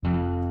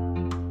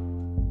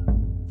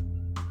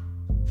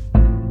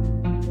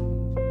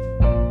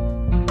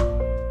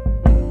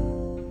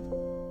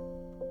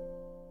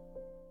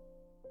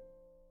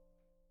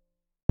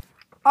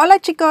Hola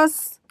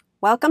chicos!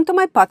 Welcome to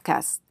my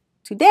podcast.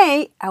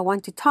 Today I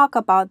want to talk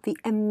about the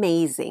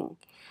amazing,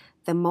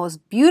 the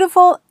most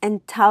beautiful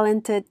and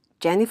talented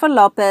Jennifer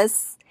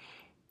Lopez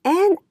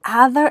and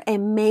other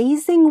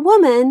amazing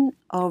women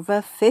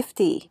over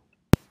 50.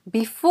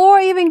 Before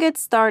I even get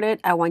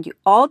started, I want you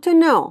all to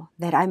know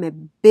that I'm a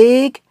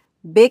big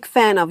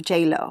fan of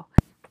J-Lo.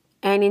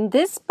 And in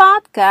this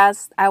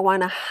podcast, I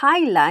want to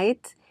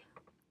highlight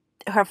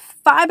her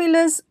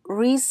fabulous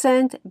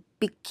recent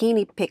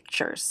bikini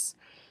pictures.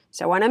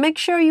 So I want to make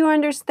sure you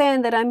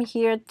understand that I'm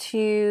here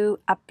to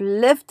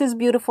uplift this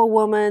beautiful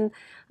woman.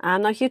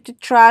 I'm not here to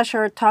trash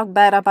her, talk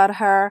bad about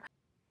her.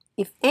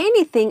 If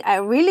anything, I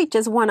really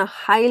just want to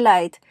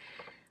highlight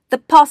the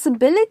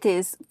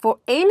possibilities for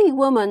any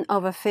woman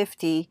over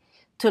 50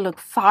 to look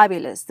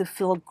fabulous, to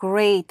feel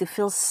great, to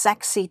feel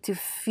sexy, to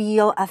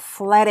feel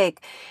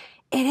athletic.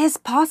 It is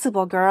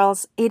possible,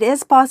 girls. It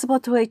is possible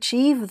to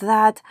achieve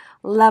that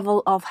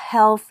level of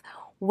health,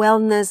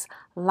 wellness,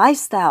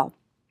 lifestyle.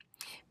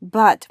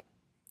 But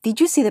did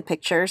you see the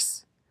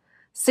pictures?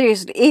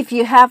 Seriously, if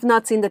you have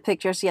not seen the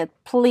pictures yet,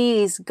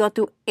 please go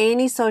to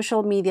any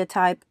social media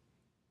type,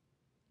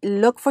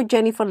 look for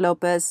Jennifer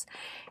Lopez,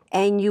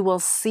 and you will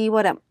see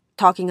what I'm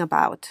talking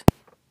about.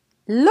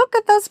 Look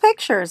at those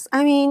pictures.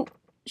 I mean,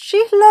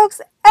 she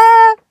looks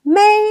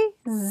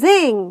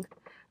amazing.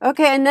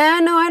 Okay, and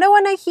no, I don't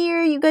want to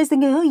hear you guys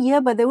thinking, oh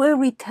yeah, but they were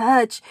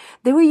retouched.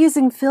 They were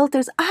using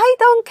filters. I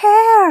don't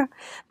care.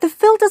 The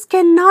filters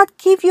cannot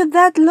give you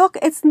that look.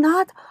 It's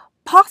not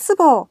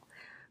possible.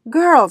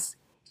 Girls,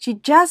 she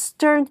just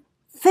turned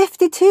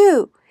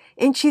 52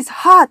 and she's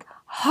hot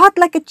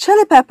like a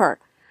chili pepper.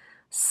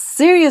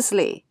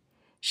 Seriously.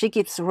 She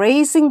keeps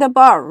raising the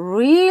bar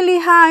really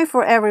high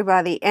for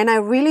everybody. And I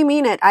really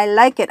mean it. I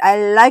like it. I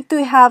like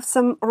to have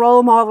some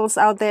role models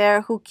out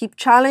there who keep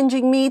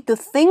challenging me to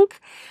think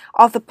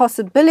of the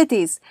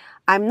possibilities.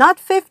 I'm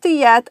not 50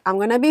 yet. I'm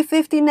going to be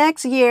 50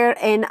 next year.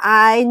 And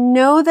I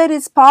know that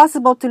it's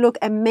possible to look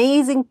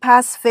amazing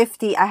past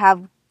 50. I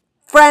have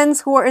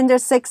friends who are in their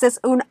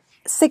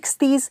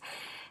 60s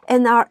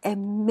and are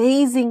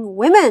amazing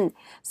women.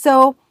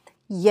 So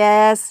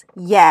yes.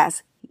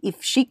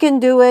 If she can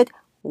do it,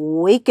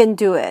 we can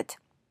do it.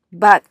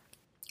 But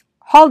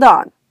hold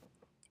on.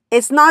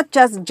 It's not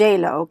just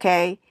J-Lo,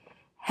 okay?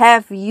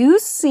 Have you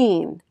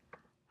seen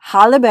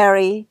Halle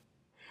Berry,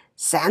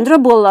 Sandra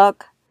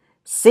Bullock,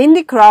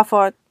 Cindy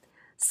Crawford,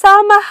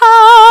 Salma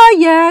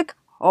Hayek?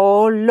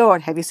 Oh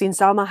Lord, have you seen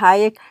Salma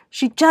Hayek?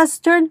 She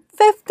just turned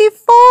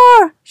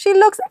 54. She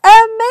looks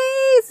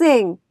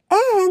amazing.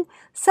 And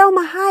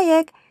Salma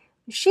Hayek,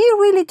 she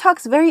really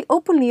talks very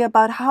openly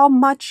about how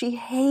much she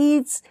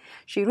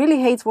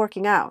really hates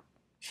working out.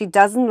 She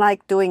doesn't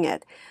like doing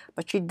it,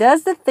 but she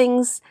does the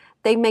things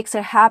that makes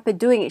her happy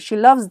doing it. She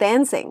loves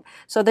dancing.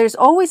 So there's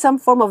always some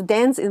form of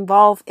dance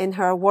involved in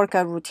her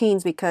workout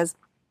routines because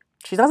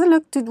she doesn't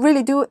look to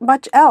really do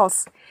much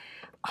else.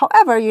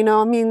 However,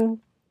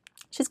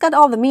 she's got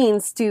all the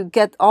means to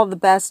get all the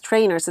best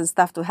trainers and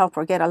stuff to help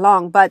her get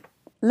along. But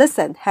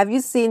listen, have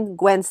you seen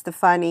Gwen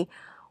Stefani?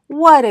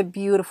 What a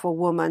beautiful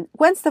woman.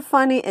 Gwen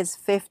Stefani is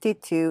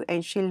 52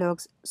 and she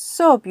looks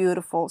so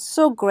beautiful,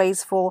 so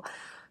graceful,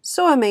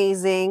 so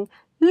amazing.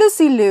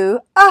 Lucy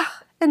Liu,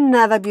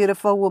 another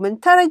beautiful woman.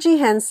 Taraji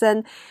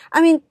Henson. I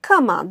mean,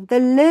 come on. The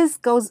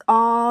list goes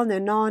on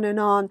and on and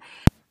on.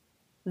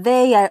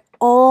 They are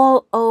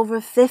all over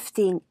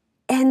 50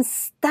 and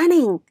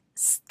stunning,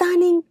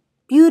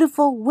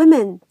 beautiful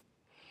women.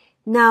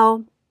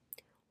 Now,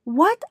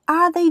 what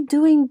are they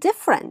doing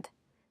different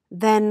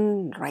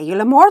than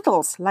regular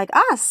mortals like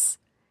us?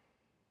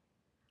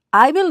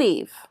 I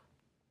believe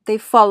they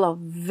follow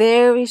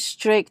very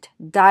strict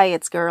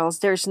diets, girls.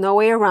 There's no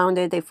way around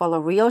it. They follow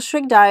real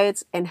strict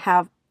diets and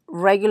have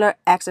regular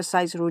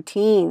exercise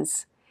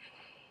routines.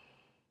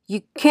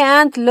 You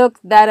can't look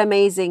that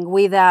amazing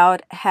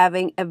without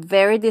having a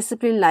very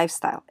disciplined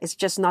lifestyle. It's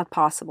just not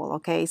possible,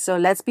 okay? So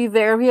let's be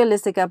very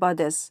realistic about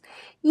this.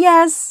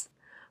 Yes,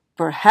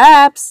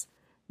 perhaps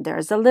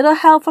there's a little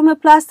help from a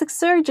plastic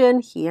surgeon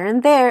here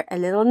and there, a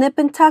little nip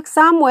and tuck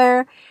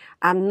somewhere.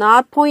 I'm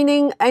not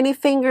pointing any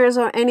fingers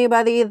or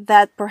anybody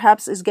that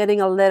perhaps is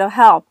getting a little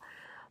help.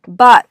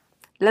 But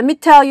let me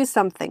tell you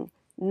something.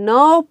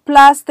 No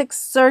plastic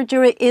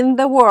surgery in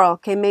the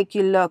world can make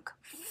you look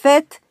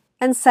fit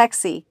and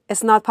sexy.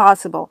 It's not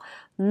possible.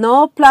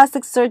 No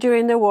plastic surgery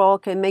in the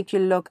world can make you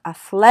look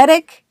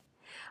athletic,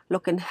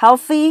 looking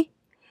healthy.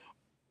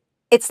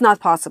 It's not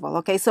possible,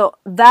 okay? So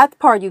that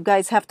part you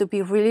guys have to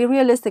be really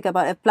realistic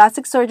about. A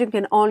plastic surgeon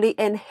can only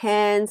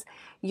enhance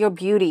your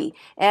beauty.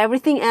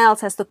 Everything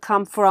else has to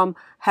come from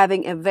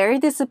having a very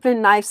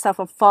disciplined lifestyle,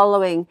 of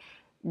following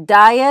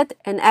diet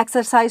and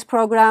exercise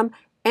program.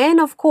 And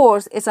of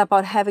course, it's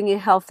about having a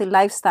healthy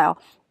lifestyle.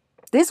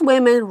 These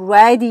women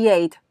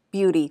radiate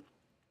beauty.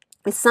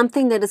 It's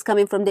something that is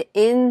coming from the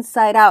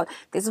inside out.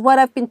 This is what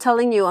I've been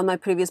telling you on my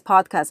previous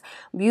podcast.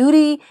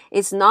 Beauty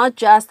is not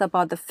just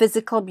about the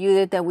physical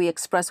beauty that we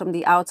express from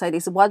the outside.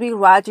 It's what we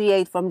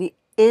radiate from the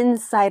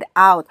inside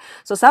out.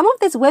 So some of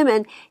these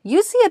women,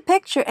 you see a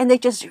picture and they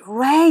just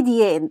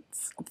radiate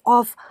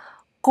of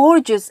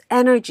gorgeous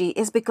energy,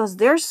 is because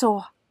they're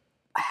so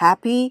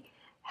happy,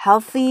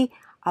 healthy,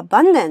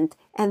 abundant.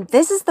 And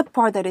this is the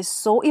part that is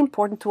so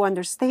important to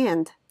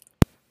understand.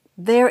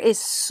 There is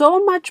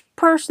so much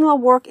personal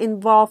work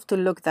involved to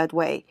look that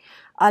way.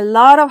 A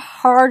lot of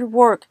hard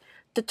work,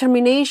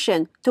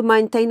 determination to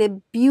maintain a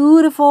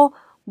beautiful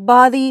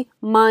body,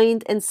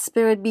 mind, and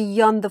spirit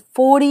beyond the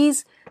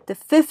 40s, the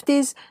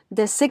 50s,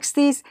 the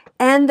 60s,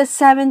 and the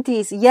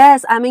 70s.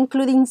 Yes, I'm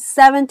including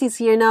 70s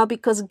here now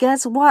because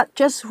guess what?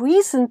 Just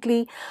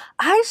recently,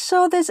 I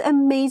saw this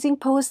amazing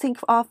posting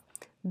of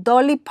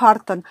Dolly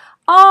Parton.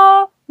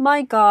 Oh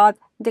my God,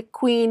 the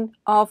queen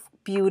of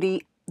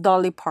beauty,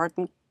 Dolly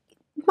Parton.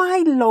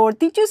 My Lord,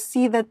 did you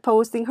see that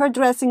posting? Her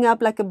dressing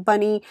up like a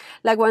bunny,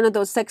 like one of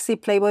those sexy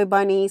Playboy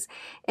bunnies.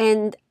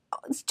 And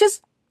it's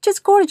just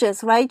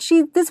gorgeous, right?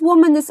 This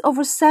woman is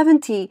over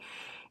 70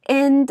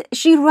 and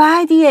she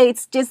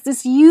radiates just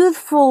this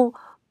youthful,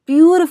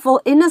 beautiful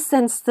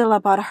innocence still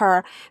about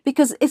her,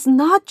 because it's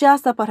not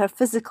just about her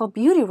physical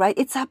beauty, right?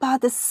 It's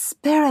about the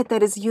spirit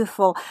that is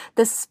youthful,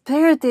 the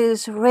spirit that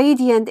is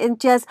radiant and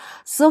just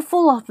so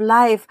full of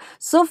life,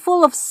 so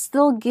full of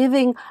still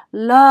giving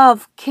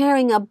love,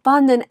 caring,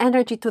 abundant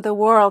energy to the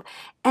world.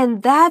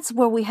 And that's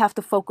where we have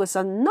to focus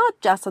on,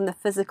 not just on the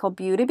physical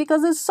beauty,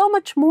 because there's so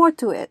much more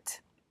to it.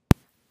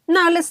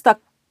 Now let's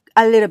talk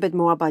a little bit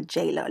more about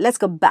J-Lo. Let's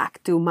go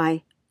back to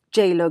my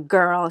J-Lo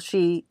girl.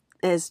 She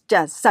is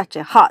just such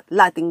a hot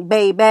Latin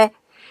baby.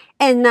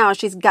 And now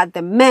she's got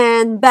the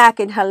man back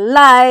in her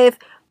life,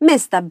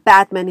 Mr.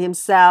 Batman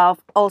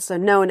himself, also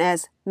known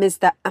as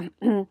Mr.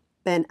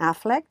 Ben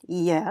Affleck.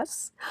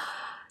 Yes.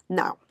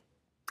 Now,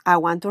 I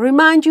want to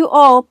remind you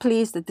all,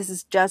 please, that this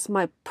is just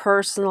my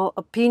personal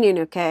opinion,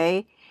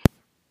 okay?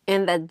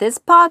 And that this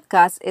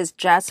podcast is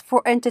just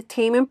for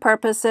entertainment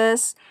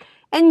purposes.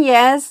 And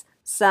yes,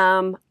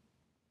 some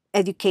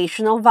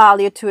educational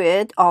value to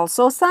it,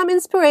 also some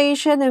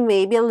inspiration and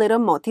maybe a little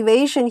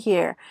motivation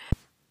here.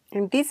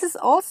 And this is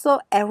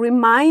also a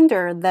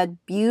reminder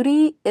that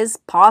beauty is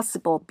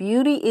possible,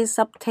 beauty is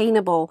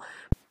obtainable.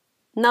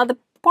 Now, the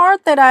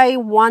part that I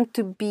want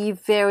to be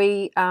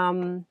very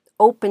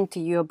open to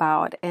you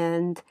about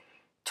and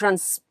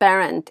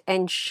transparent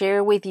and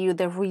share with you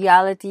the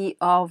reality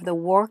of the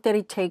work that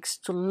it takes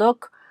to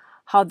look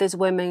how these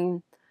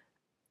women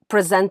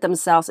present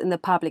themselves in the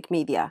public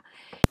media.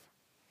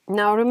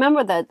 Now,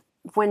 remember that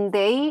when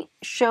they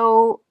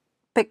show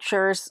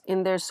pictures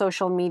in their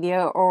social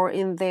media or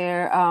in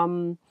their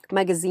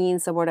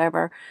magazines or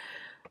whatever,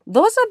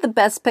 those are the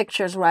best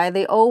pictures, right?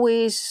 They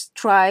always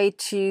try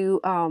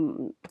to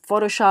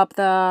Photoshop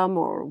them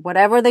or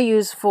whatever they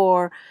use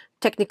for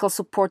technical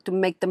support to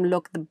make them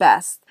look the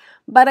best.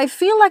 But I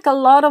feel like a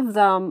lot of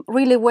them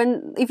really,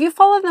 if you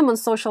follow them on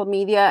social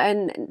media,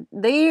 and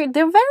they're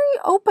very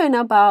open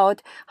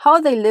about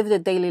how they live their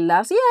daily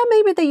lives. Yeah,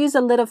 maybe they use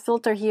a little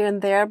filter here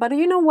and there, but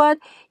you know what?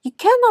 You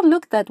cannot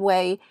look that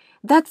way,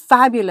 that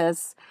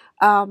fabulous,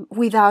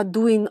 without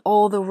doing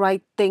all the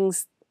right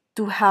things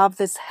to have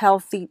this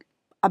healthy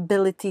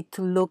ability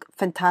to look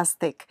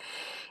fantastic.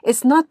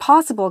 It's not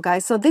possible,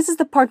 guys. So this is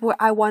the part where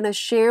I want to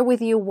share with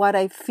you what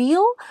I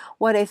feel,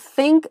 what I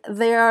think.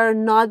 They are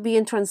not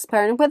being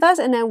transparent with us,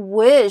 and I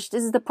wish,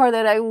 this is the part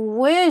that I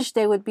wish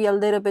they would be a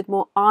little bit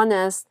more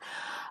honest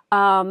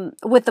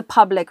with the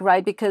public,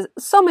 right? Because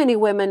so many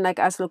women like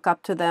us look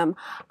up to them.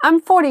 I'm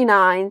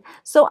 49,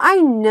 so I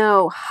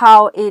know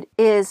how it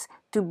is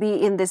to be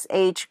in this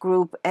age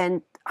group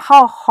and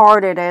how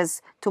hard it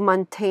is to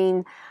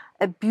maintain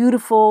a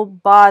beautiful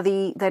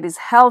body that is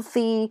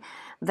healthy,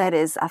 that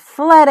is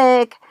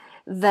athletic,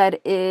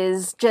 that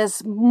is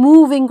just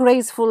moving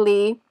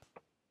gracefully.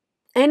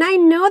 And I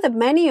know that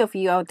many of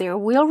you out there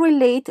will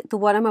relate to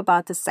what I'm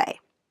about to say.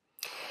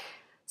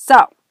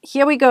 So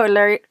here we go,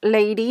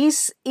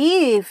 ladies.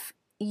 If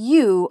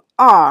you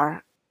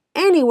are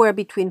anywhere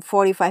between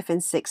 45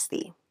 and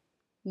 60,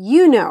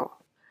 you know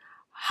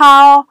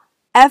how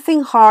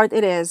effing hard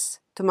it is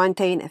to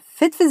maintain a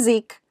fit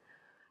physique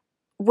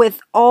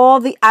with all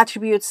the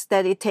attributes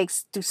that it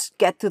takes to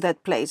get to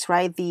that place,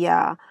 right?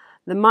 The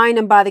mind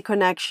and body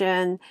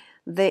connection,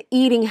 the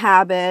eating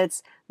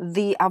habits,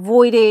 the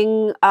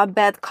avoiding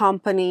bad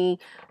company,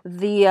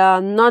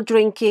 the not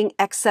drinking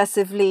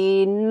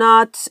excessively,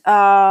 not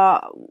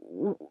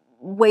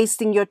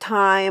wasting your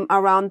time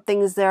around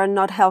things that are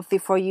not healthy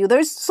for you.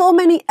 There's so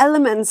many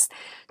elements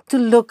to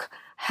look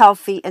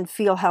healthy and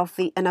feel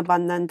healthy and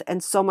abundant,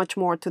 and so much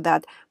more to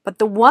that. But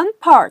the one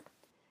part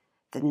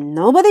that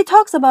nobody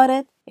talks about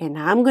it, and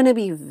I'm going to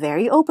be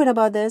very open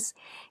about this,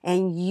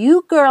 and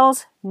you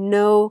girls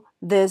know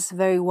this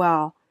very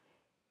well,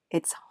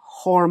 it's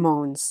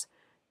hormones.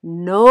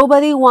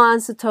 Nobody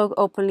wants to talk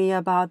openly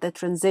about the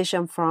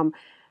transition from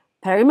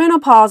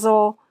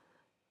perimenopausal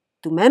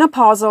to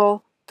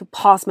menopausal to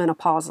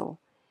postmenopausal.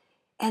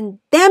 And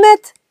damn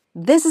it,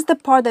 this is the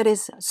part that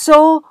is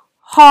so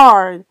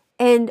hard,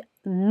 and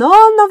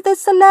none of the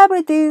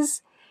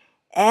celebrities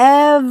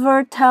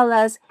ever tell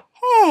us,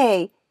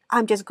 hey,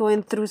 I'm just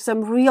going through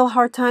some real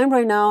hard time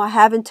right now. I'm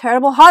having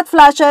terrible hot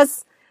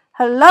flashes.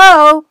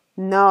 Hello?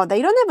 No,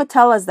 they don't ever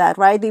tell us that,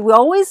 right? We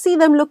always see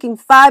them looking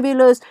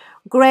fabulous,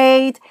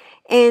 great.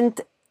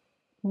 And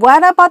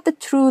what about the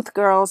truth,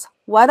 girls?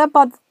 What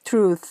about the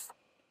truth?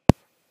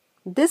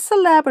 These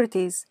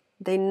celebrities,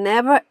 they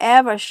never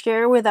ever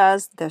share with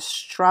us the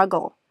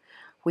struggle.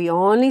 We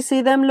only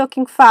see them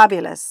looking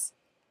fabulous.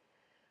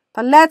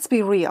 But let's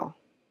be real.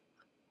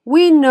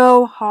 We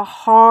know how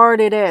hard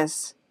it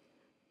is.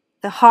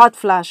 The hot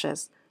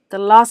flashes, the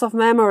loss of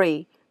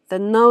memory, the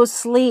no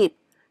sleep,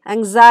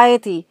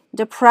 anxiety,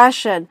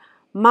 depression,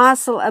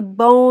 muscle and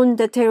bone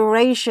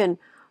deterioration,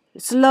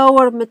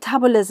 slower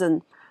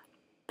metabolism,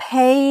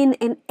 pain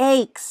and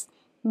aches,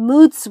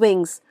 mood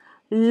swings,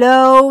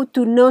 low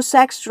to no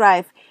sex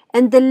drive,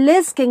 and the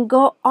list can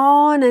go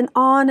on and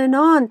on and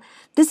on.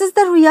 This is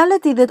the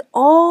reality that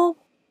all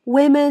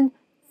women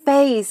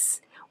face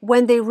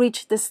when they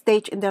reach this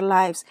stage in their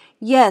lives.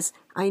 Yes,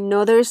 I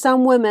know there are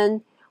some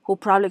women who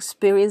probably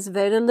experience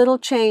very little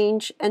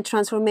change and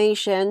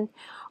transformation,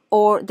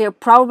 or they're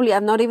probably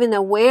are not even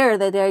aware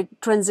that they're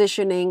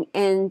transitioning,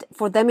 and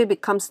for them it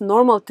becomes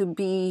normal to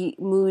be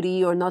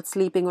moody or not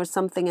sleeping or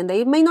something, and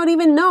they may not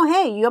even know,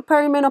 hey, you're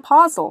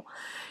perimenopausal.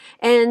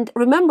 And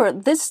remember,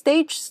 this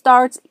stage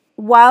starts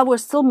while we're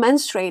still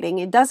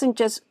menstruating. It doesn't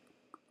just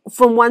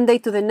from one day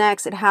to the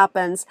next it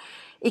happens.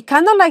 It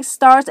kind of like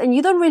starts and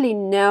you don't really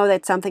know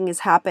that something is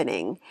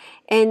happening,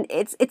 and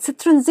it's a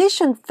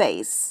transition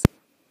phase.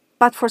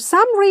 But for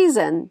some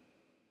reason,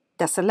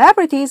 the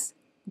celebrities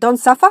don't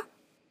suffer.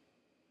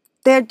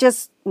 They're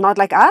just not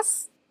like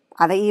us.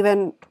 Are they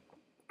even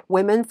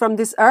women from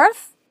this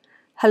earth?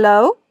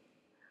 Hello?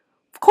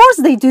 Of course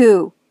they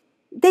do.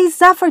 They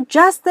suffer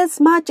just as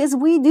much as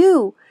we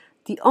do.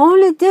 The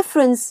only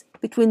difference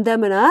between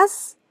them and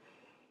us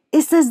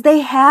is that they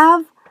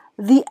have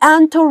the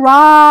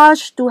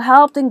entourage to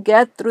help them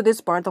get through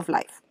this part of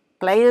life.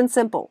 Plain and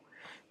simple.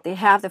 They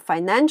have the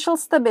financial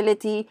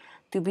stability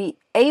to be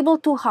able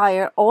to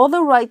hire all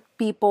the right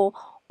people,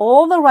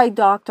 all the right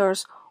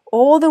doctors,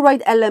 all the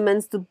right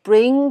elements to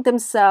bring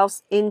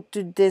themselves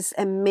into this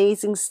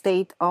amazing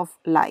state of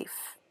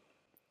life.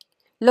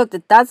 Look,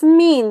 that doesn't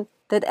mean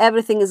that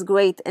everything is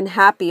great and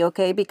happy,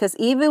 okay? Because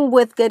even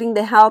with getting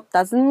the help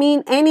doesn't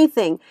mean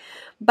anything.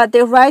 But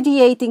they're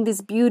radiating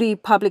this beauty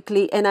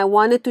publicly, and I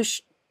wanted to,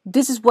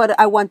 this is what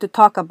I want to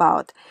talk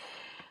about.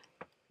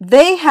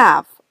 They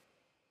have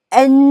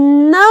a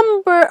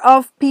number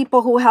of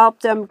people who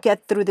help them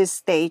get through this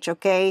stage,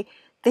 okay?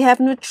 They have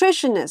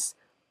nutritionists,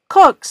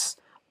 cooks,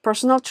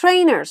 personal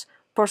trainers,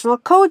 personal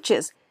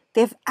coaches.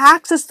 They have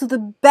access to the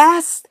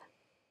best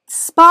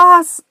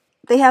spas.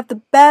 They have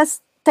the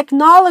best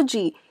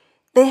technology.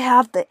 They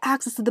have the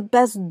access to the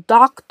best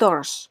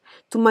doctors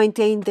to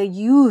maintain their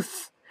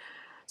youth.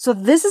 So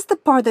this is the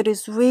part that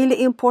is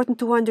really important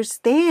to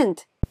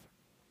understand,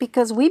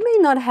 because we may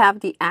not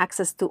have the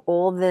access to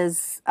all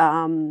this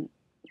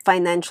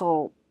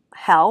financial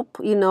help,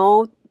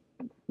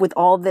 with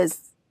all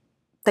this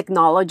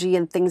technology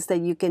and things that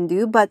you can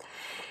do, but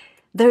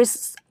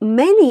there's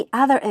many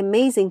other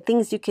amazing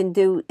things you can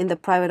do in the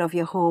private of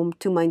your home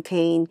to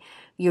maintain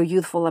your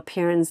youthful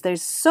appearance.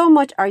 There's so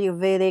much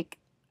Ayurvedic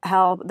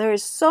help. There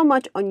is so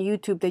much on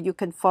YouTube that you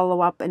can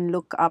follow up and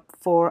look up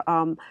for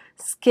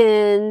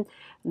skin,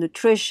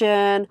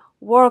 nutrition,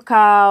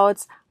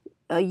 workouts,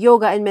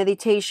 yoga and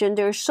meditation.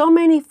 There are so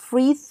many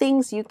free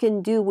things you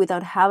can do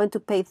without having to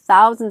pay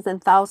thousands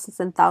and thousands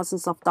and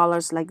thousands of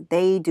dollars like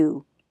they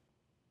do.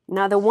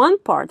 Now, the one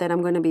part that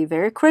I'm going to be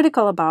very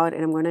critical about,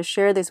 and I'm going to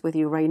share this with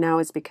you right now,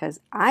 is because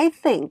I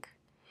think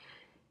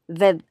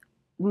that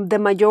the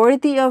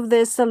majority of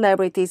these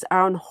celebrities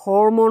are on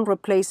hormone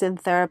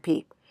replacement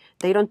therapy.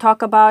 They don't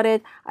talk about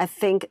it. I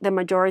think the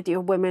majority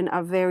of women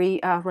are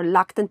very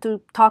reluctant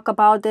to talk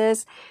about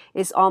this.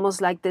 It's almost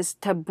like this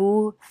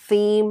taboo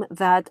theme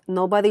that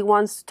nobody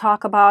wants to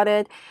talk about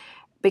it,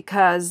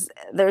 because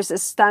there's a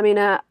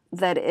stamina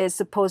that is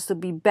supposed to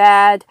be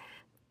bad,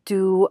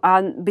 to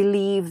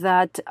believe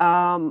that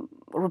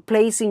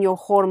replacing your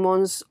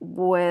hormones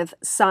with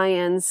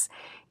science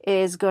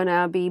is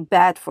gonna be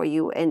bad for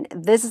you. And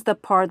this is the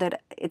part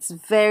that it's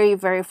very,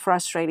 very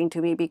frustrating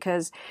to me,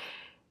 because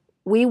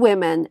we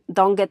women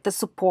don't get the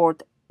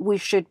support we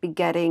should be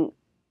getting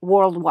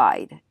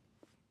worldwide.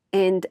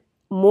 And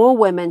more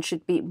women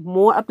should be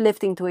more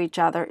uplifting to each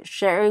other,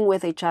 sharing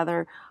with each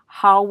other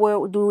how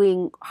we're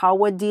doing, how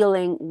we're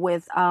dealing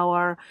with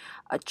our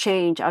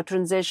change, our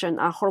transition,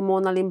 our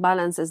hormonal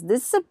imbalances.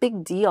 This is a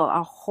big deal.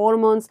 Our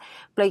hormones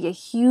play a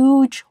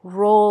huge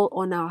role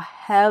on our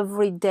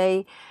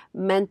everyday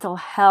mental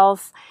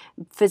health,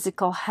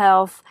 physical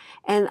health,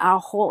 and our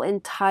whole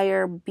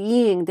entire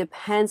being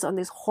depends on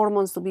these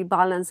hormones to be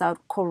balanced out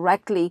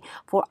correctly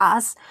for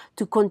us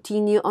to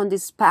continue on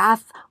this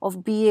path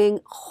of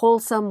being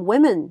wholesome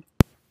women.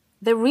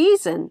 The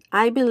reason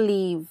I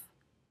believe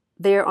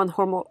they're on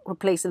hormone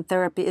replacement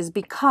therapy is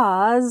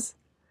because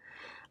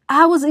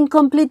I was in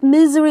complete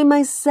misery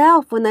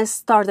myself when I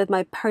started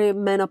my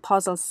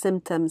perimenopausal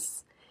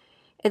symptoms.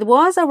 It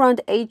was around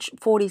age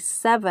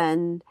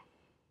 47,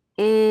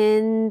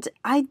 And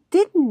I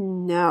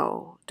didn't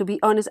know, to be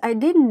honest, I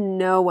didn't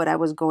know what I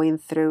was going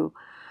through.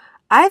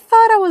 I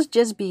thought I was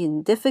just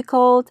being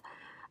difficult.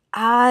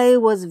 I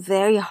was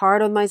very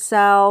hard on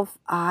myself.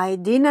 I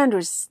didn't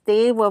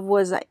understand what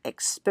was I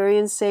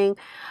experiencing.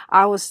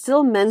 I was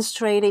still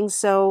menstruating,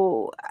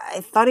 so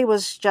I thought it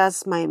was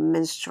just my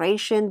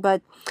menstruation.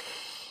 But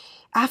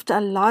after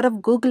a lot of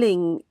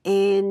Googling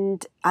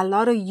and a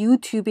lot of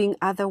YouTubing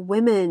other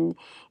women,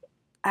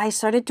 I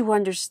started to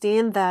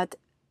understand that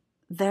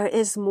there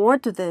is more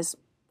to this.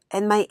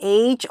 And my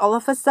age all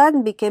of a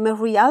sudden became a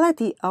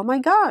reality. Oh my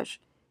gosh,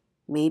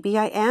 maybe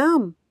I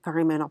am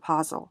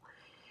perimenopausal.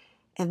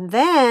 And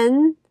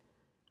then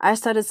I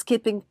started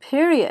skipping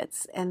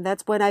periods. And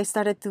that's when I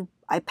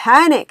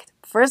panicked.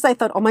 First, I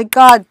thought, oh my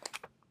God,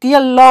 dear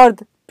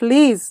Lord,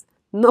 please,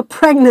 no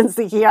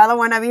pregnancy here. I don't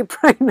want to be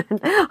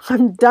pregnant.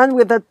 I'm done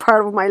with that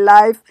part of my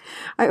life.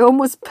 I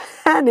almost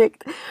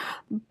panicked.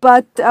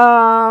 But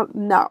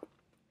no,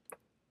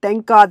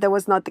 thank God that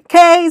was not the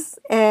case.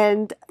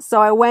 And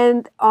so I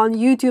went on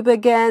YouTube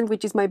again,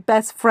 which is my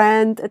best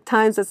friend. At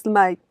times, it's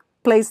my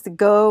place to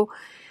go.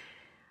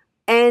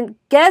 And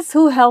guess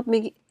who helped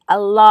me a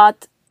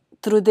lot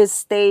through this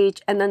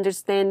stage and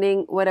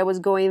understanding what I was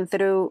going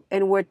through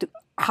and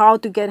how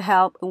to get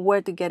help and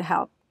where to get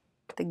help?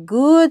 The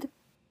good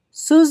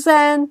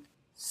Suzanne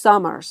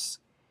Somers.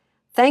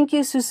 Thank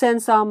you, Suzanne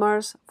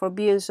Somers, for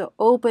being so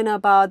open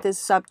about this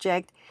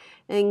subject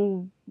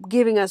and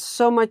giving us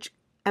so much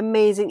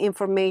amazing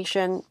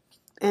information.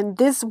 And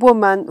this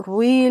woman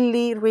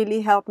really,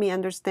 really helped me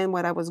understand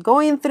what I was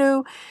going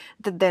through,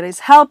 that there is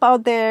help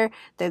out there,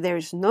 that there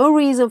is no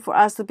reason for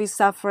us to be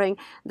suffering.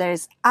 There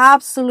is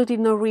absolutely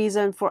no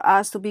reason for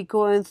us to be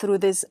going through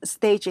this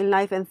stage in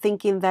life and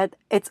thinking that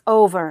it's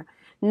over.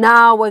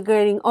 Now we're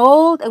getting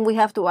old and we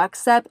have to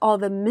accept all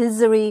the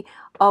misery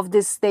of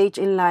this stage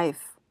in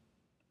life.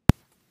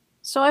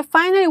 So I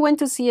finally went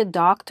to see a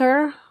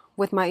doctor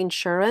with my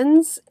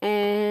insurance,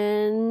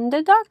 and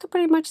the doctor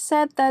pretty much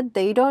said that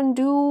they don't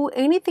do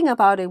anything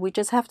about it. We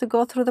just have to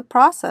go through the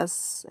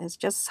process. It's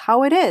just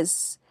how it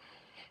is.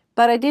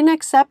 But I didn't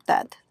accept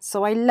that.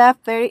 So I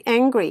left very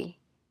angry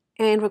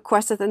and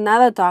requested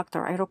another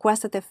doctor. I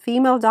requested a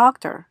female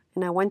doctor,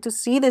 and I went to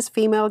see this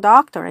female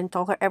doctor and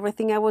told her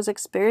everything I was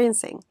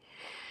experiencing.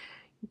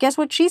 Guess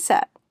what she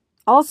said?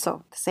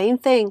 Also, the same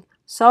thing.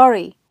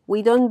 Sorry,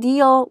 we don't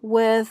do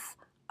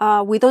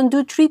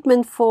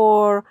treatment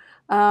for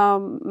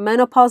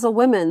menopausal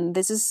women.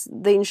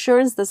 The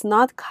insurance does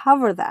not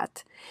cover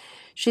that.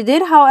 She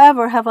did,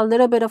 however, have a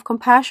little bit of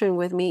compassion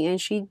with me,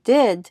 and she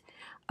did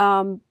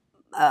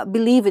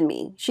believe in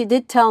me. She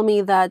did tell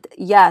me that,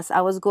 yes, I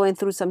was going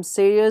through some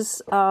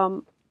serious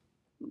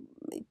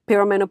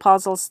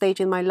perimenopausal stage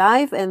in my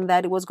life and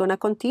that it was going to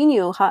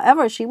continue.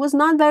 However, she was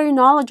not very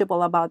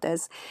knowledgeable about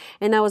this.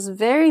 And I was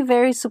very,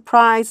 very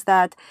surprised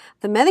that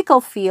the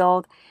medical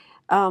field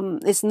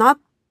is not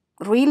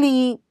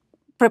really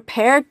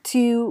prepared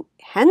to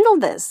handle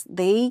this.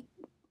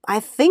 I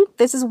think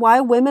this is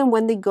why women,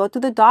 when they go to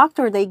the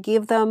doctor, they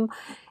give them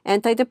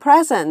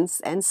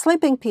antidepressants and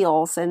sleeping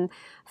pills and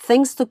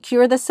things to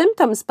cure the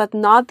symptoms, but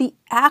not the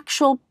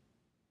actual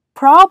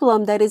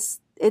problem that is.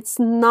 It's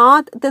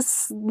not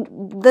this,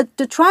 that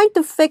they're trying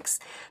to fix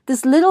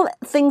these little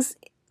things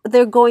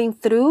they're going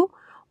through,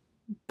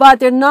 but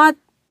they're not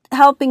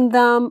helping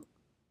them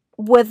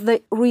with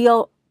the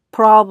real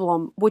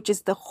problem, which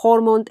is the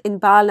hormone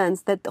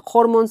imbalance, that the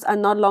hormones are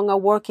no longer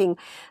working,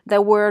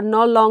 that we're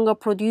no longer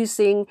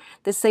producing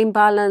the same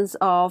balance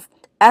of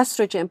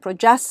estrogen,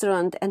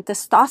 progesterone, and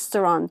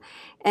testosterone,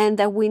 and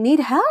that we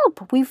need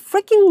help. We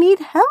freaking need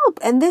help.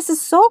 And this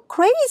is so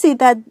crazy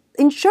that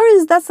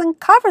insurance doesn't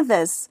cover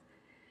this.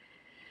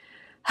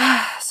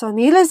 So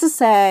needless to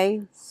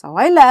say, so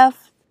I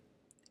left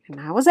and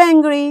I was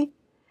angry,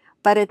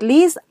 but at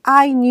least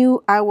I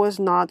knew I was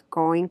not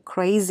going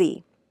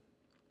crazy.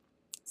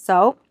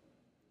 So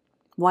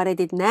what I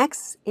did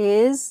next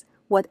is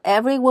what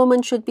every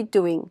woman should be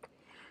doing.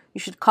 You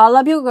should call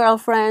up your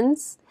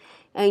girlfriends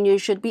and you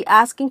should be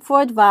asking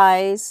for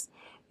advice.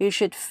 You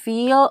should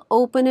feel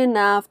open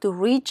enough to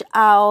reach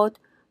out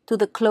to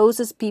the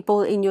closest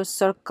people in your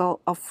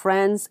circle of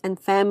friends and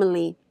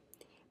family.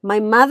 My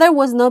mother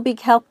was no big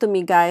help to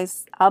me,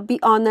 guys. I'll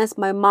be honest,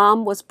 my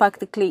mom was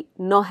practically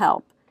no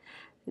help.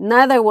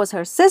 Neither was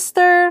her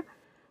sister,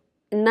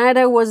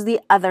 neither was the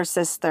other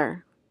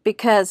sister,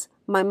 because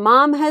my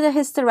mom had a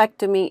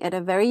hysterectomy at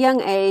a very young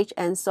age,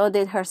 and so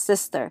did her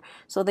sister.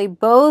 So they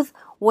both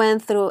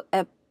went through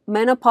a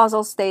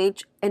menopausal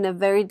stage in a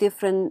very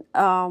different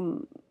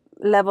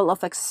level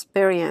of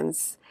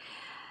experience.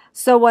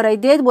 So what I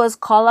did was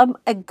call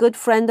up a good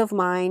friend of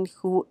mine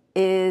who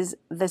is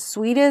the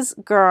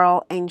sweetest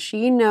girl, and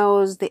she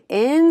knows the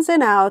ins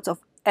and outs of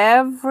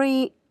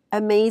every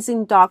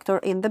amazing doctor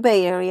in the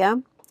Bay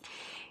Area.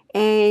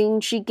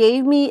 And she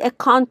gave me a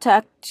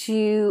contact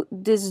to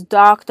this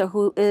doctor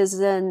who is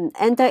an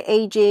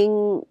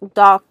anti-aging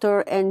doctor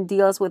and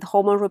deals with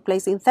hormone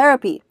replacing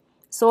therapy.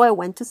 So I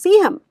went to see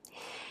him.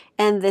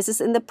 And this is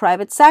in the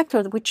private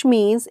sector, which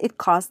means it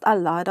costs a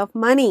lot of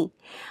money.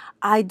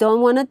 I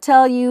don't want to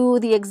tell you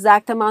the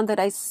exact amount that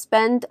I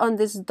spent on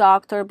this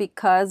doctor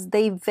because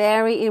they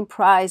vary in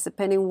price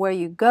depending where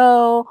you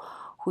go,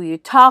 who you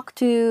talk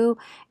to,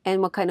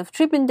 and what kind of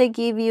treatment they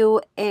give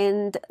you.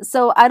 And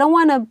so I don't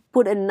want to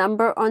put a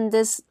number on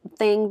this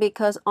thing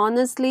because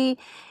honestly,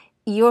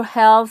 your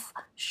health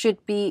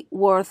should be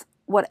worth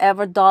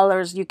whatever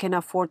dollars you can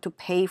afford to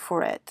pay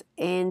for it.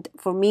 And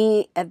for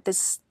me at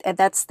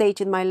that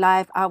stage in my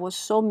life, I was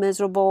so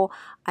miserable.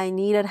 I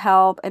needed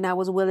help and I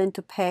was willing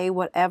to pay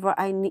whatever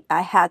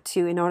I had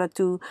to in order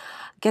to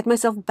get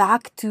myself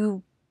back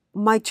to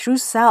my true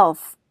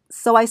self.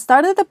 So I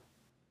started a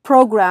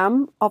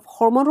program of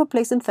hormone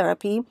replacement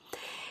therapy,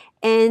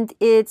 and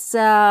it's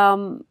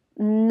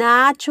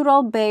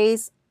natural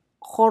based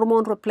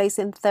hormone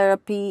replacement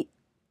therapy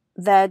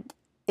that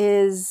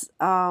is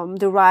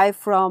derived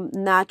from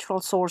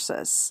natural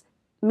sources,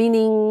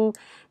 meaning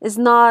it's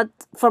not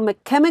from a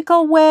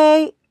chemical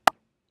way.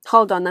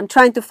 Hold on, I'm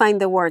trying to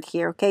find the word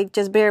here, okay?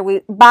 Just bear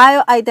with.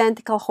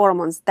 Bioidentical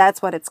hormones,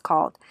 that's what it's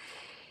called.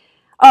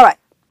 All right,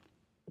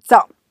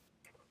 so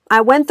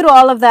I went through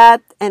all of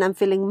that and I'm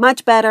feeling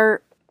much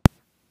better.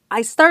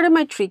 I started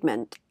my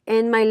treatment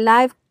and my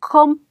life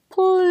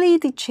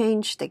completely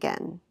changed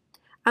again.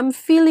 I'm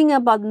feeling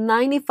about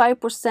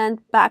 95%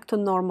 back to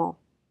normal.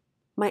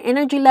 My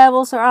energy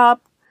levels are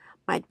up.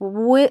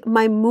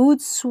 My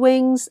mood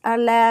swings are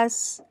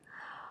less.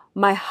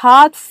 My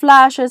hot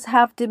flashes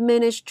have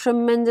diminished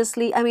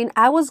tremendously. I mean,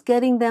 I was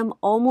getting them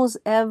almost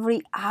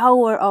every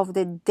hour of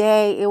the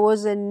day. It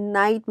was a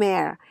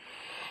nightmare.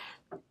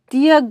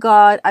 Dear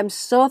God, I'm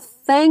so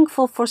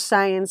thankful for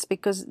science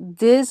because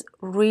this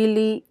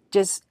really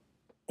just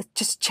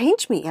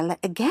changed me.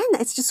 Again,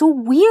 it's just so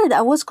weird.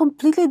 I was a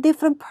completely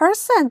different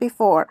person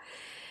before.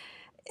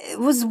 It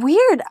was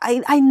weird.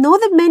 I know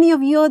that many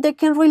of you that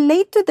can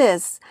relate to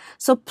this.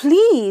 So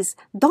please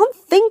don't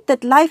think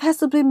that life has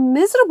to be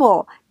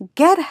miserable.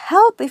 Get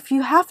help. If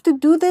you have to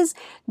do this,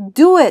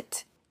 do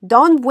it.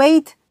 Don't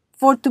wait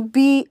for it to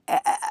be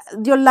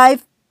your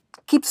life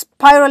keeps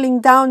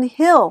spiraling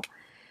downhill.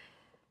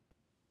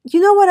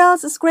 You know what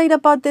else is great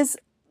about this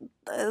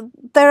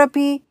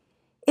therapy?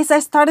 Is I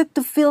started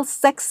to feel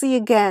sexy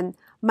again.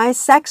 My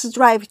sex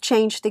drive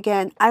changed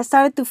again. I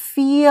started to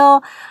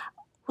feel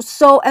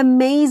so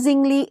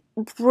amazingly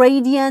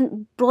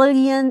radiant,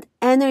 brilliant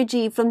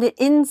energy from the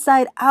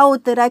inside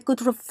out that I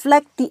could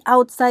reflect the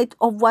outside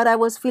of what I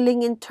was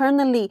feeling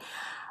internally.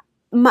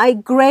 My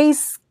gray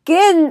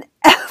skin,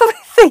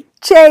 everything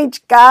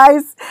changed,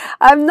 guys.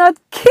 I'm not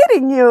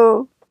kidding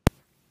you.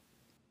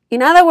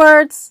 In other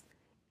words,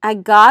 I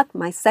got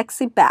my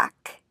sexy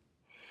back.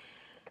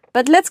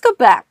 But let's go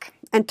back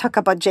and talk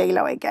about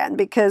JLo again,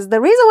 because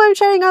the reason why I'm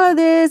sharing all of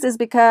this is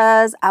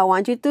because I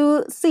want you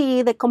to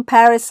see the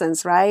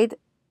comparisons, right?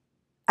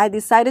 I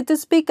decided to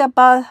speak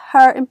about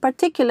her in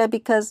particular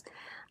because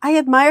I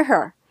admire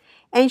her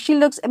and she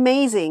looks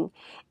amazing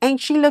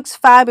and she looks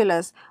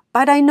fabulous,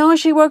 but I know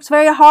she works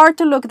very hard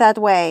to look that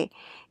way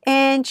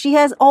and she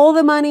has all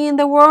the money in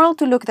the world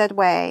to look that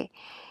way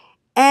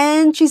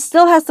and she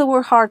still has to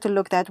work hard to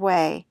look that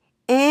way.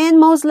 And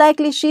most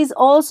likely she's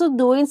also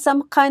doing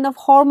some kind of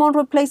hormone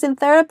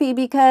replacement therapy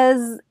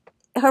because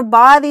her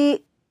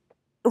body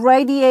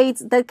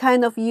radiates that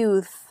kind of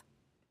youth.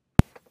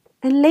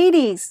 And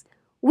ladies,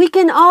 we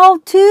can all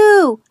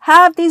too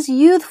have this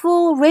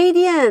youthful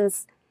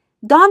radiance.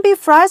 Don't be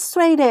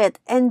frustrated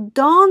and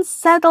don't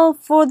settle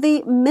for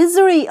the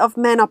misery of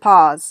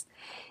menopause.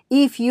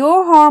 If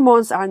your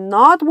hormones are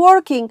not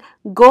working,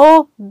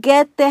 go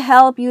get the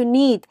help you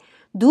need.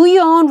 Do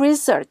your own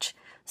research.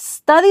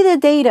 Study the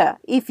data.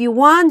 If you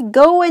want,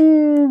 go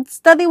and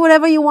study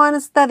whatever you want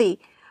to study.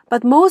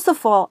 But most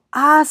of all,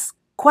 ask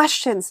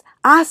questions.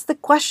 Ask the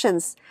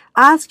questions.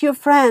 Ask your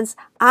friends.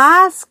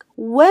 Ask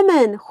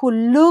women who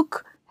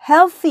look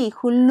healthy,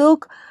 who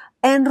look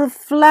and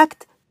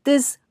reflect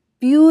this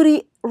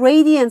beauty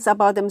radiance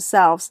about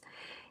themselves.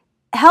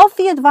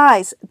 Healthy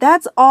advice.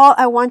 That's all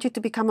I want you to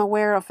become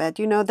aware of it.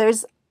 You know,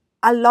 there's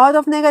a lot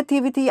of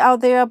negativity out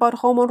there about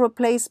hormone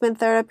replacement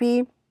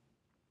therapy.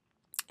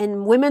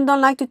 And women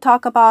don't like to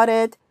talk about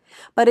it,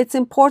 but it's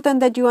important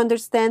that you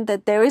understand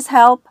that there is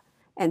help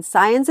and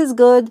science is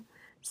good,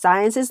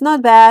 science is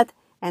not bad,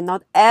 and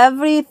not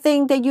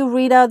everything that you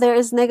read out there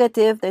is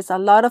negative. There's a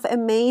lot of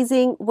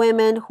amazing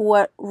women who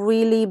are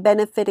really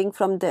benefiting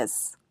from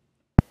this.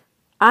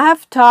 I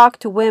have talked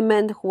to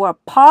women who are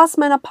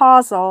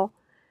postmenopausal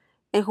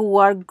and who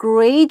are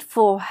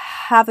grateful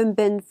having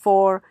been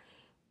for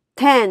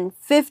 10,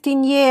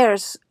 15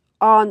 years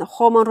on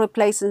hormone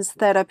replacement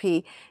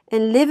therapy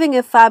and living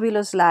a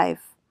fabulous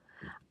life.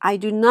 I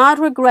do not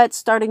regret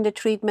starting the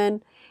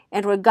treatment,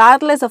 and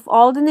regardless of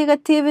all the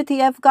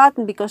negativity I've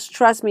gotten, because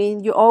trust me,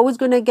 you're always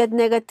going to get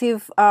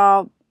negative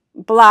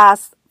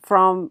blasts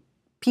from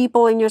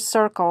people in your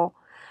circle.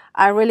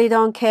 I really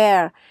don't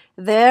care.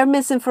 Their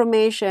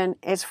misinformation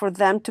is for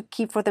them to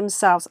keep for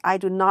themselves. I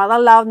do not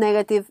allow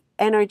negative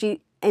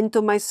energy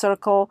into my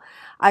circle.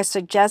 I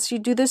suggest you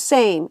do the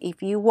same.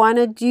 If you want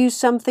to do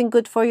something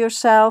good for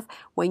yourself,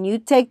 when you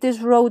take this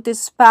road,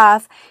 this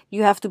path,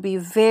 you have to be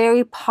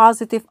very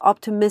positive,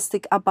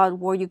 optimistic about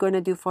what you're going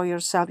to do for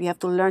yourself. You have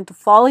to learn to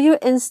follow your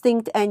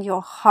instinct and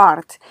your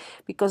heart,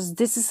 because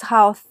this is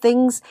how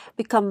things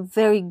become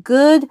very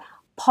good,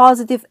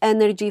 positive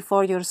energy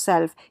for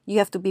yourself. You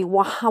have to be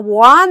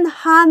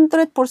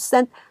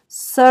 100%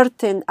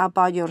 certain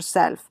about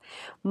yourself.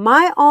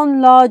 My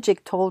own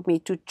logic told me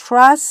to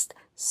trust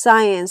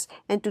science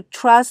and to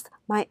trust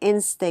my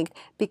instinct,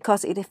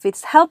 because if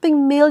it's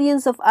helping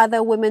millions of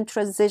other women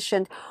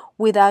transition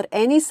without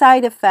any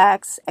side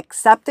effects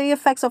except the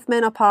effects of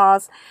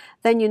menopause,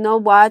 then you know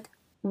what?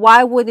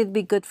 Why would it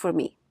be good for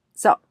me?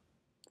 So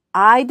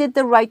I did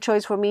the right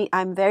choice for me.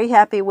 I'm very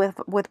happy with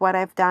what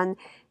I've done.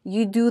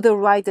 You do the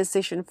right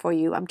decision for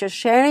you. I'm just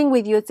sharing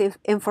with you this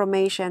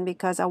information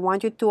because I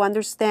want you to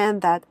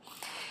understand that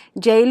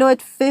J-Lo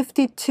at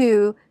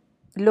 52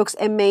 looks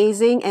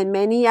amazing, and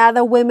many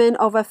other women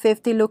over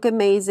 50 look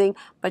amazing,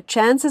 but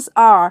chances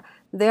are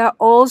they're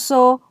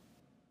also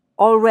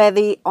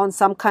already on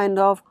some kind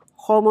of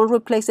hormone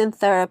replacement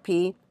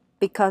therapy,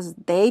 because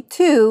they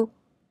too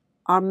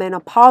are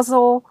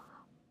menopausal,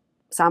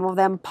 some of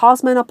them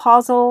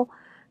postmenopausal,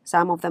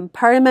 some of them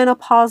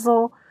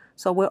perimenopausal.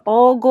 So we're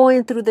all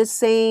going through the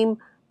same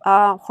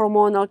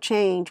hormonal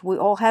change. We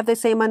all have the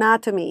same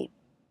anatomy.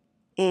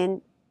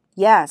 And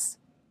yes,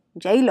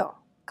 J-Lo,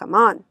 come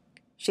on.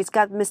 She's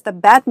got Mr.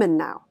 Batman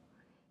now.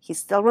 He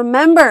still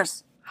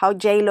remembers how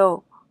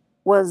J-Lo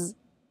was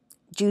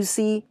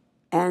juicy.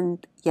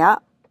 And yeah,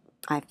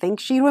 I think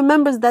she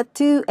remembers that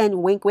too.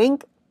 And wink,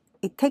 wink,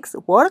 it takes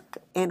work,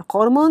 and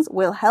hormones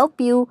will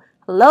help you.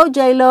 Hello,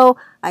 J-Lo.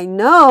 I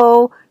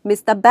know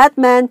Mr.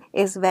 Batman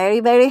is very,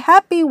 very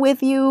happy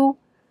with you.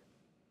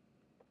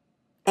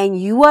 And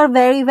you are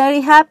very, very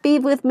happy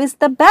with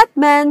Mr.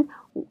 Batman.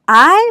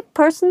 I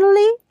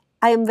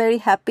am very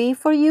happy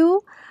for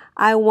you.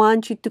 I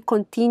want you to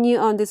continue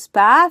on this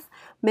path,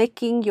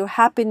 making your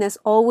happiness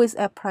always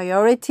a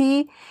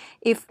priority.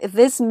 If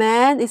this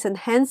man is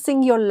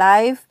enhancing your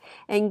life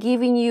and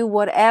giving you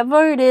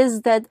whatever it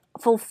is that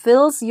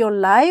fulfills your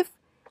life,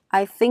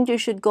 I think you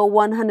should go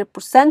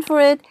 100%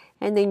 for it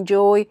and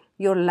enjoy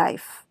your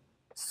life.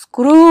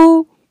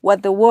 Screw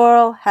what the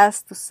world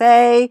has to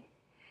say.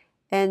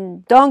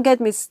 And don't get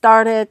me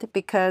started,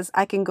 because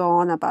I can go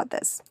on about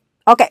this.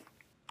 Okay.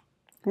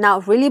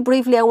 Now, really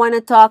briefly, I want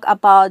to talk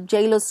about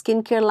J-Lo's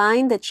skincare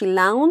line that she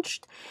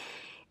launched.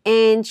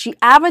 And she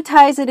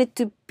advertised it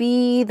to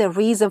be the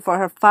reason for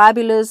her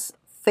fabulous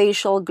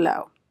facial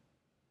glow.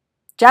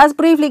 Just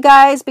briefly,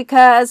 guys,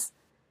 because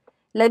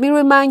let me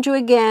remind you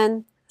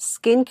again,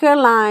 skincare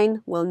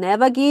line will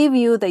never give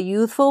you the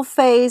youthful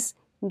face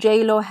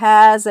J-Lo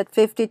has at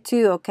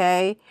 52,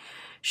 okay?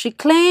 She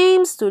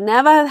claims to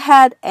never have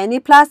had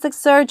any plastic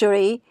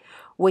surgery,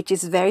 which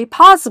is very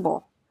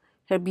possible.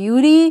 Her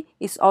beauty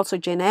is also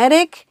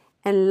genetic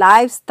and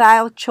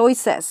lifestyle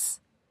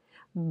choices.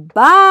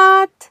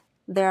 But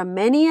there are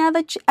many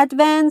other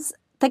advanced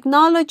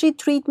technology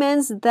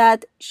treatments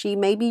that she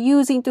may be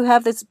using to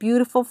have this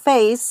beautiful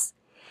face,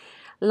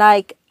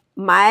 like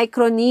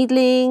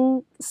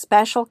microneedling,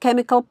 special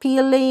chemical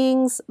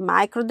peelings,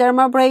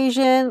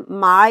 microdermabrasion,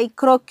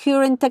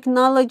 microcurrent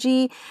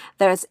technology.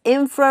 There's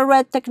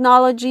infrared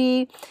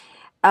technology,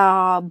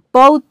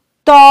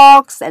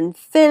 Botox and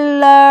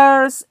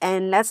fillers,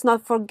 and let's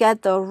not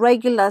forget the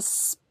regular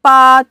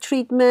spa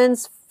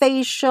treatments,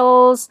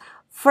 facials,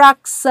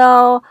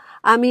 Fraxel.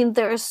 I mean,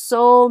 there are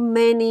so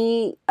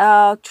many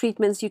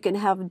treatments you can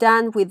have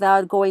done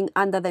without going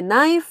under the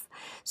knife.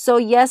 So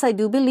yes, I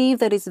do believe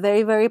that it's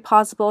very, very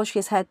possible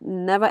she's had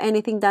never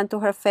anything done to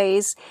her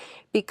face,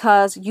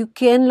 because you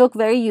can look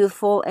very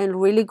youthful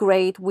and really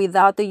great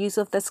without the use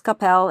of the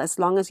scalpel, as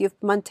long as you've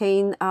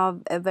maintained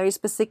a very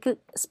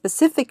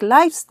specific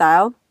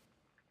lifestyle.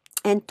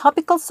 And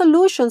topical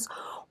solutions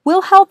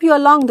will help you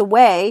along the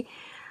way.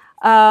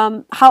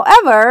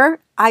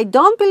 However, I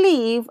don't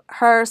believe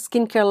her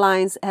skincare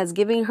lines has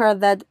given her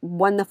that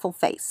wonderful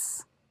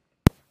face.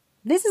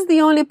 This is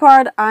the only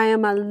part I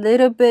am a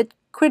little bit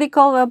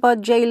critical about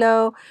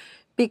J-Lo,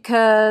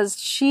 because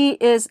she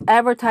is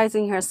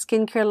advertising her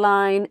skincare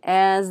line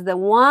as the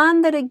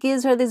one that it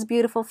gives her this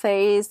beautiful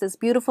face, this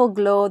beautiful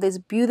glow, this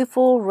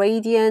beautiful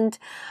radiant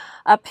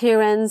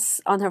appearance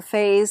on her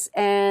face.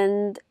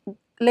 And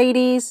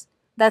ladies,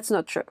 that's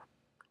not true.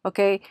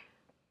 Okay?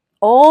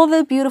 All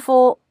the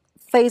beautiful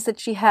face that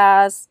she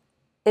has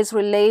is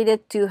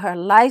related to her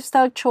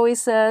lifestyle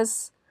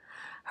choices,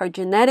 her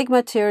genetic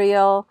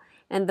material,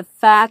 and the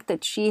fact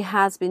that she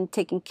has been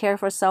taking care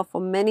of herself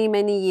for many,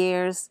 many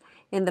years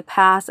in the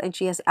past, and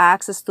she has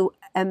access to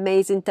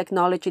amazing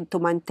technology to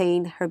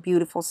maintain her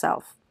beautiful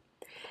self.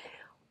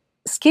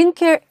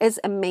 Skincare is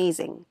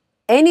amazing.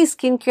 Any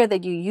skincare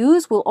that you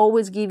use will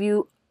always give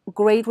you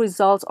great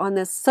results on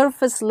the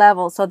surface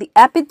level. So the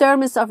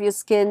epidermis of your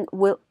skin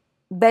will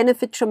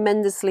benefit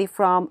tremendously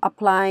from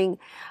applying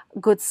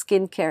good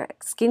skincare.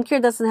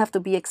 Skincare doesn't have to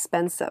be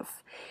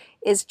expensive.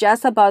 It's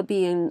just about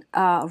being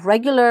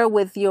regular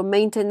with your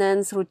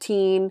maintenance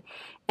routine,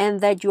 and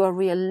that you are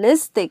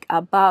realistic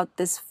about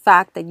this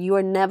fact that you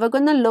are never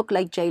going to look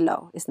like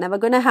J-Lo. It's never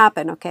going to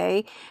happen,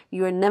 okay?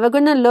 You are never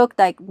going to look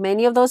like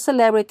many of those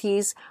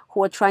celebrities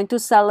who are trying to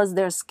sell us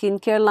their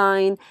skincare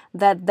line,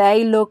 that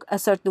they look a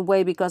certain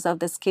way because of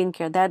the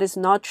skincare. That is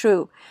not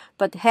true.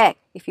 But heck,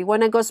 if you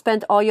want to go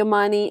spend all your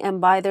money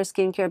and buy their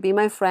skincare, be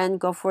my friend,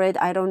 go for it.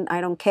 I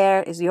don't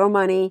care. It's your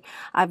money.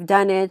 I've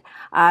done it.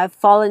 I've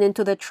fallen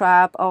into the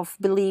trap of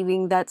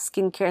believing that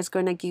skincare is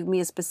going to give me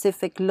a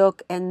specific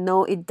look, and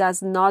no, it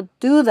does not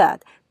do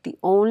that. The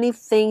only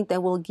thing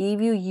that will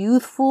give you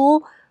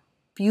youthful,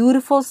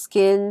 beautiful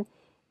skin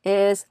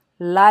is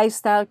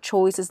lifestyle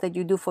choices that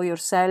you do for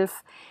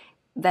yourself.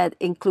 That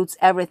includes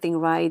everything,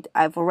 right?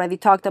 I've already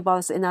talked about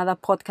this in other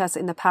podcasts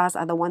in the past.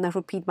 I don't want to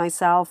repeat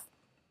myself.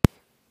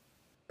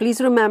 Please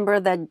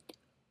remember that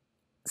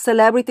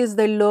celebrities,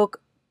 they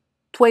look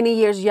 20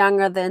 years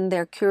younger than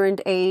their current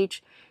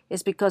age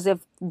is because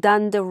they've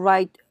done the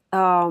right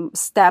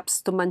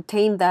steps to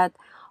maintain that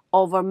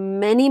over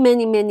many,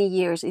 many, many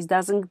years.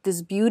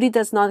 This beauty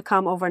does not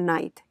come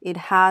overnight. It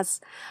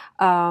has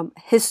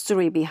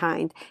history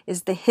behind.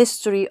 It's the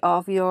history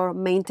of your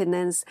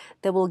maintenance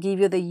that will give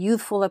you the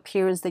youthful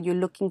appearance that you're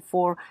looking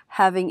for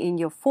having in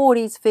your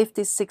 40s,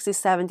 50s,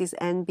 60s, 70s,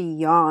 and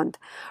beyond.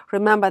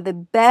 Remember, the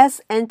best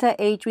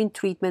anti-aging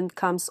treatment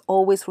comes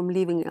always from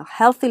living a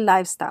healthy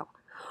lifestyle,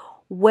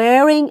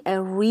 wearing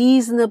a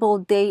reasonable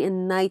day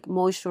and night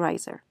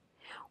moisturizer,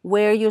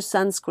 wear your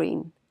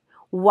sunscreen,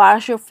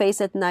 wash your face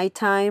at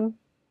nighttime,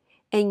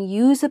 and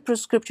use a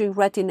prescription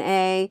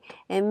Retin-A.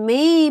 And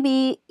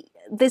maybe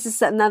this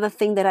is another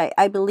thing that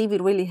I believe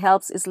it really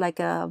helps, is like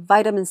a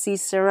vitamin C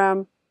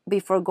serum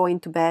before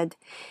going to bed.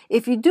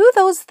 If you do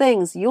those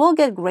things, you will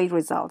get great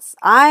results.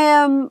 I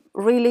am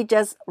really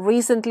just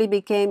recently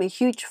became a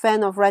huge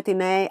fan of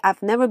Retin-A.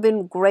 I've never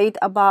been great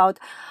about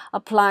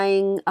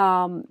applying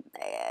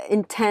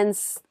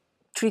intense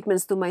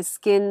treatments to my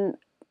skin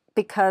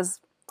because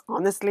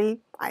honestly,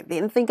 I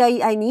didn't think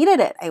I needed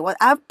it.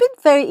 I've been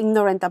very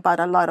ignorant about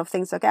a lot of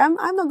things, okay? I'm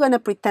not going to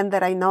pretend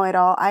that I know it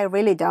all. I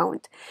really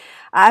don't.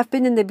 I've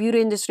been in the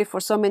beauty industry for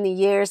so many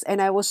years, and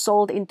I was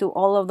sold into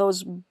all of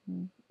those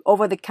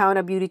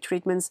over-the-counter beauty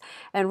treatments.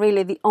 And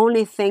really, the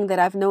only thing that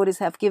I've noticed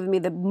have given me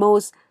the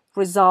most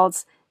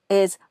results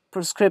is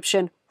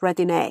prescription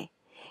Retin-A.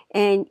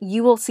 And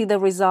you will see the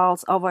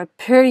results over a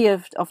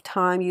period of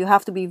time. You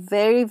have to be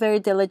very, very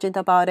diligent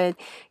about it.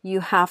 You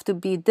have to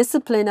be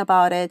disciplined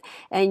about it,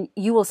 and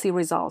you will see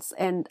results.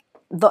 And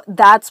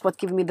that's what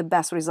gives me the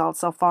best results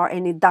so far,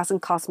 and it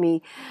doesn't cost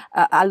me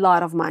a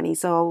lot of money.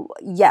 So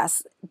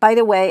yes, by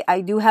the way,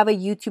 I do have a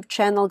YouTube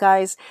channel,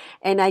 guys,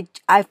 and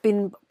I've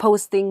been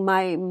posting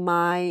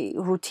my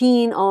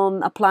routine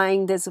on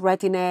applying this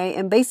Retin-A,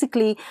 and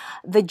basically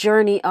the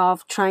journey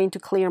of trying to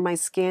clear my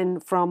skin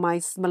from my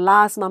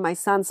melasma, my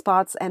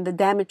sunspots, and the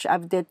damage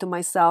I've did to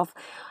myself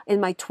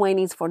in my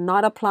 20s for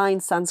not applying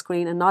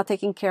sunscreen and not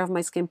taking care of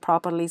my skin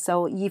properly.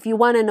 So if you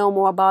want to know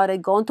more about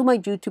it, go onto my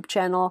YouTube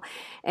channel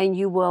and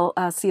you will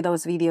see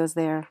those videos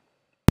there.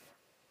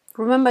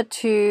 Remember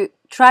to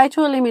try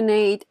to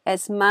eliminate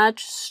as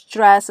much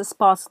stress as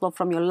possible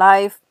from your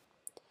life.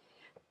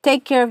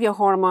 Take care of your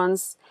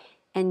hormones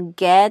and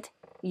get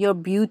your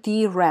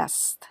beauty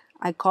rest.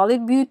 I call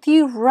it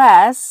beauty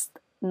rest,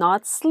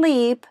 not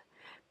sleep,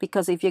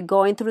 because if you're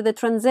going through the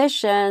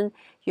transition,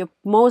 you're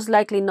most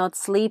likely not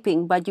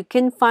sleeping, but you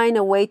can find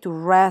a way to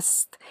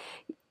rest.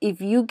 If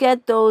you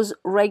get those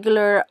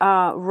regular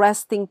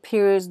resting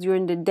periods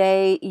during the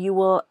day, you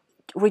will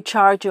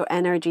recharge your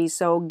energy.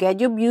 So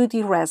get your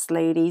beauty rest,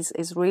 ladies.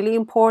 It's really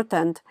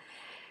important.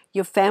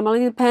 Your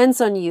family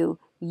depends on you.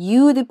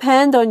 You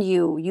depend on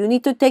you. You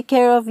need to take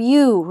care of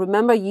you.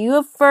 Remember, you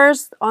are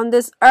first on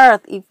this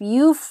earth. If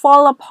you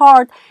fall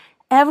apart,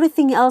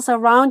 everything else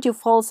around you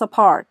falls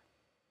apart.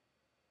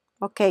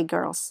 Okay,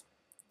 girls,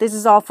 this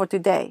is all for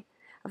today.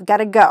 I've got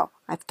to go.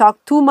 I've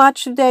talked too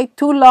much today,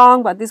 too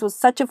long, but this was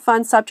such a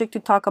fun subject to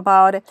talk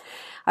about.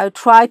 I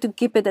tried to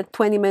keep it at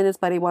 20 minutes,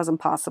 but it wasn't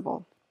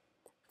possible.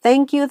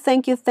 Thank you,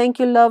 thank you, thank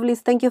you, lovelies.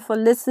 Thank you for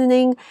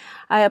listening.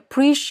 I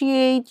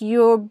appreciate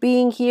your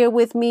being here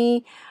with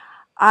me.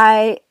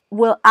 I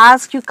will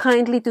ask you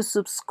kindly to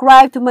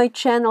subscribe to my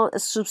channel,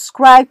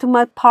 subscribe to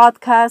my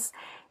podcast,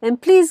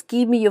 and please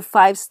give me your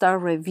 5-star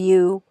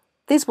review.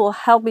 This will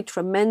help me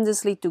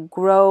tremendously to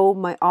grow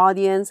my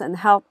audience and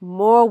help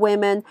more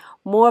women,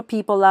 more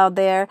people out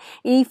there.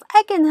 And if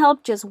I can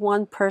help just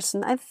one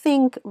person, I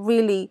think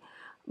really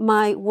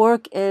my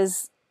work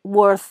is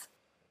worth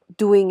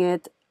doing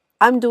it.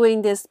 I'm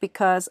doing this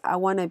because I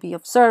want to be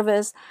of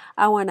service.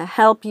 I want to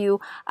help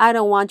you. I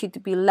don't want you to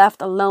be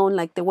left alone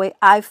like the way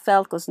I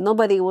felt, because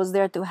nobody was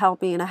there to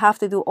help me and I have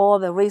to do all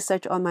the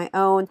research on my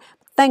own.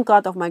 Thank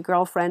God of my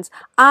girlfriends.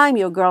 I'm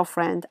your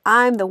girlfriend.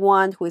 I'm the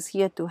one who is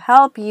here to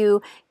help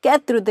you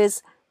get through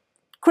this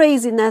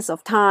craziness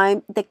of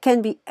time that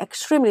can be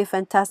extremely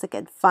fantastic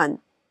and fun.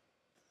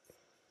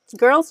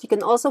 Girls, you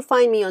can also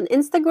find me on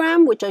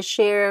Instagram, which I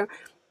share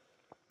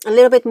a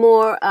little bit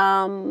more,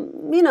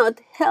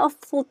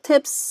 helpful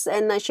tips,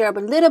 and I share a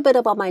little bit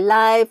about my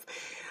life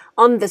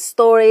on the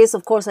stories.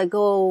 Of course, I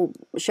go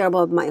share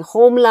about my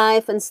home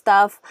life and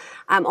stuff.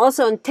 I'm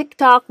also on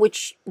TikTok,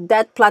 which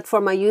that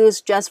platform I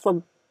use just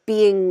for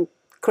being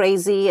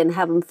crazy and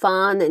having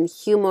fun and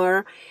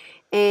humor.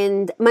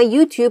 And my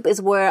YouTube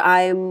is where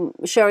I'm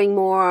sharing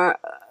more,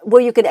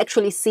 where you can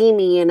actually see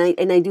me, and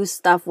I do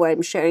stuff where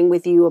I'm sharing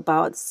with you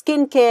about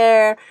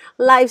skincare,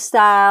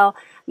 lifestyle,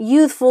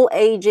 youthful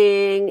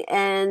aging,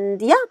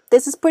 and yeah,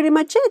 this is pretty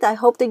much it. I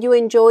hope that you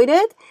enjoyed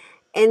it,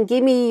 and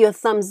give me your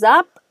thumbs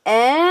up,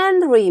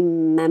 and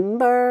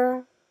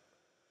remember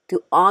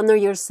to honor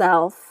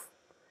yourself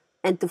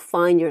and to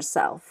find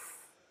yourself.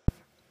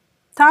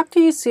 Talk to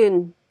you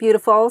soon,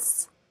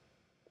 beautifuls.